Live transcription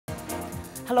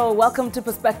Hello, welcome to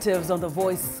Perspectives on the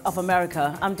Voice of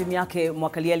America. I'm Dimiake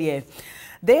Mwakalielye.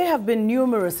 There have been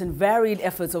numerous and varied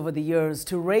efforts over the years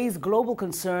to raise global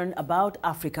concern about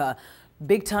Africa.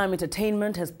 Big Time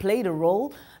Entertainment has played a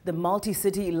role. The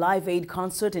multi-city Live Aid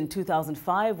concert in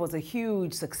 2005 was a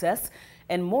huge success.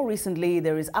 And more recently,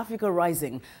 there is Africa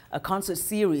Rising, a concert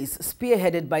series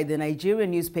spearheaded by the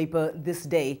Nigerian newspaper This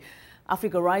Day.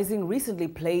 Africa Rising recently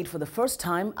played for the first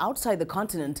time outside the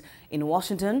continent in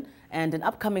Washington, and an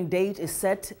upcoming date is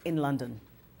set in London.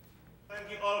 Thank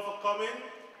you all for coming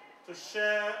to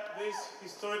share this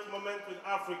historic moment with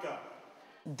Africa.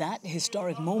 That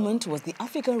historic moment was the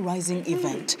Africa Rising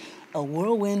event, a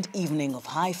whirlwind evening of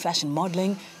high fashion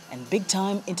modeling and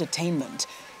big-time entertainment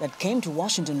that came to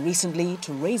Washington recently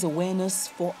to raise awareness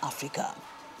for Africa.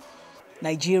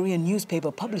 Nigerian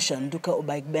newspaper publisher Nduka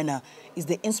Obaigbena is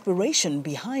the inspiration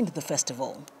behind the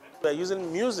festival. We're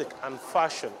using music and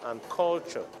fashion and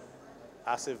culture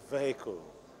as a vehicle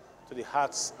to the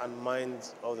hearts and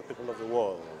minds of the people of the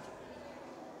world,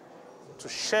 to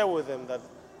share with them that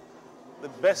the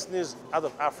best news out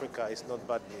of Africa is not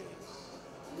bad news.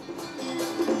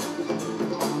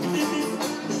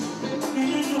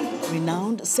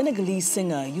 Renowned Senegalese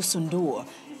singer Youssou N'Dour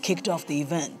kicked off the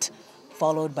event,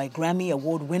 followed by Grammy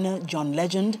Award winner John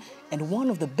Legend and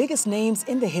one of the biggest names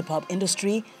in the hip-hop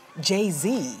industry,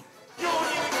 Jay-Z.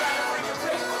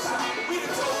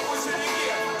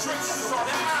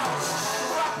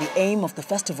 The aim of the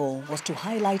festival was to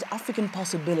highlight African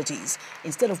possibilities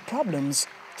instead of problems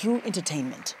through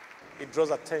entertainment. It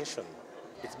draws attention.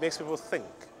 It makes people think.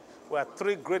 We have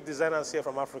three great designers here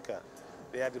from Africa.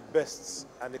 They are the best,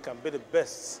 and they can be the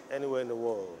best anywhere in the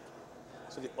world.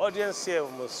 So the audience here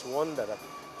must wonder that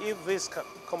if this can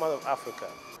come out of Africa,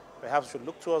 perhaps we should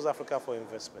look towards Africa for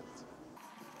investment.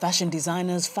 Fashion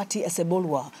designers Fati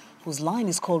Esebolwa, whose line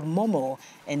is called Momo,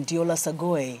 and Diola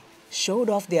Sagoe, showed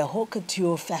off their haute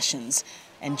couture fashions,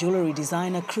 and jewelry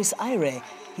designer Chris Ire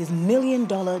his $1 million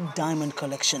diamond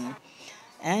collection.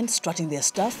 And strutting their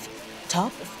stuff,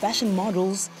 top fashion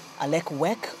models Alek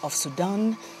Wek of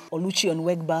Sudan, Oluchi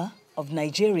Onwegba of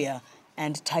Nigeria,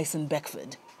 and Tyson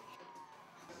Beckford.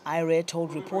 Ire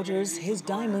told reporters his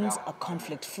diamonds are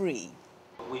conflict-free.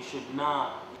 We should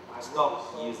not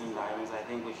stop using diamonds. I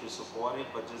think we should support it,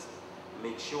 but just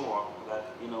make sure that,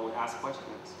 we ask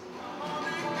questions.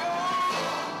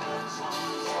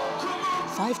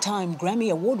 Five-time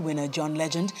Grammy Award winner John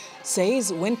Legend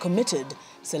says when committed,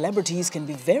 celebrities can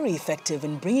be very effective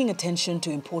in bringing attention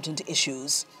to important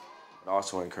issues. I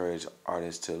also encourage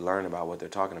artists to learn about what they're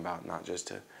talking about, not just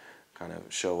to kind of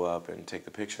show up and take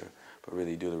the picture, but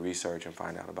really do the research and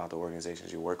find out about the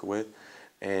organizations you work with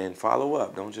and follow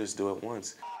up. Don't just do it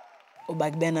once.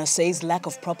 Obaigbena says lack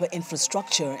of proper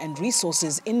infrastructure and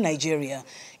resources in Nigeria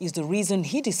is the reason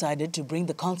he decided to bring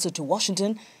the concert to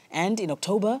Washington and, in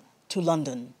October, to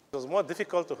London. It was more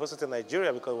difficult to host it in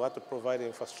Nigeria because we had to provide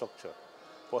infrastructure.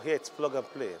 But here it's plug and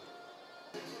play.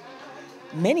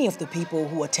 Many of the people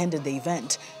who attended the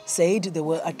event said they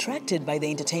were attracted by the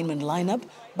entertainment lineup,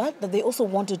 but that they also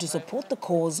wanted to support the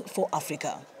cause for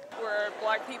Africa. Where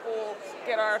Black people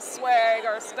get our swag,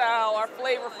 our style, our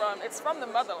flavor from, it's from the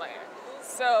motherland.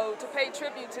 So to pay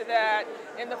tribute to that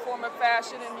in the form of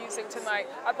fashion and music tonight,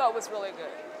 I thought was really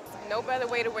good. No better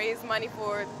way to raise money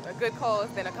for a good cause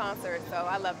than a concert, so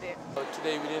I loved it.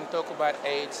 Today we didn't talk about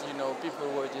AIDS,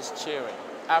 people were just cheering.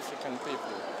 African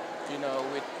people,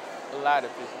 with a lot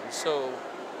of people. So,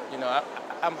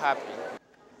 I'm happy.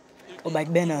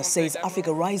 Obaigbena says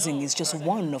Africa Rising is just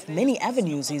one of many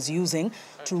avenues he's using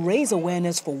to raise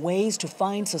awareness for ways to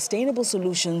find sustainable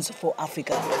solutions for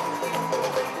Africa.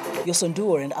 Youssou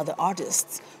N'Dour and other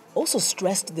artists also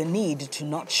stressed the need to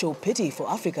not show pity for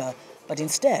Africa, but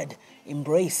instead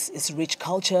embrace its rich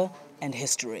culture and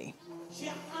history.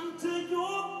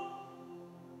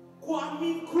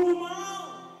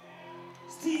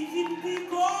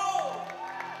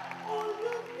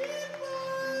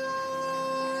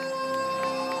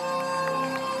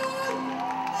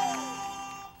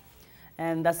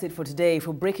 And that's it for today.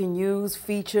 For breaking news,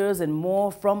 features, and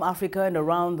more from Africa and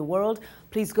around the world,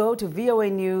 please go to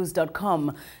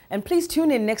voanews.com. And please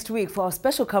tune in next week for our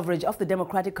special coverage of the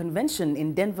Democratic Convention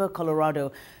in Denver,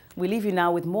 Colorado. We leave you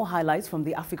now with more highlights from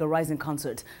the Africa Rising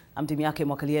concert. I'm Dimiake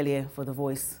Mwakalielye for the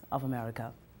Voice of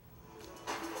America.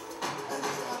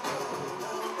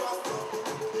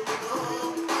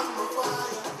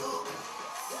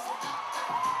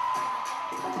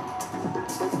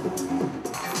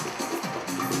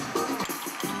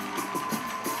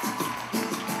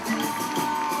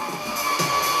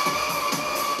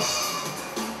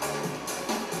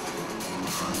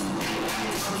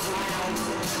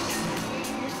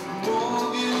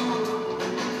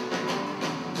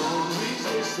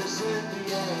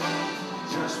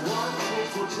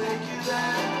 We'll take you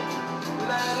there,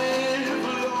 let it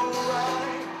blow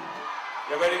right.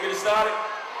 You ready to get it started?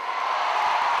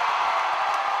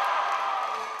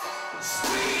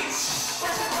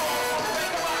 Sweet.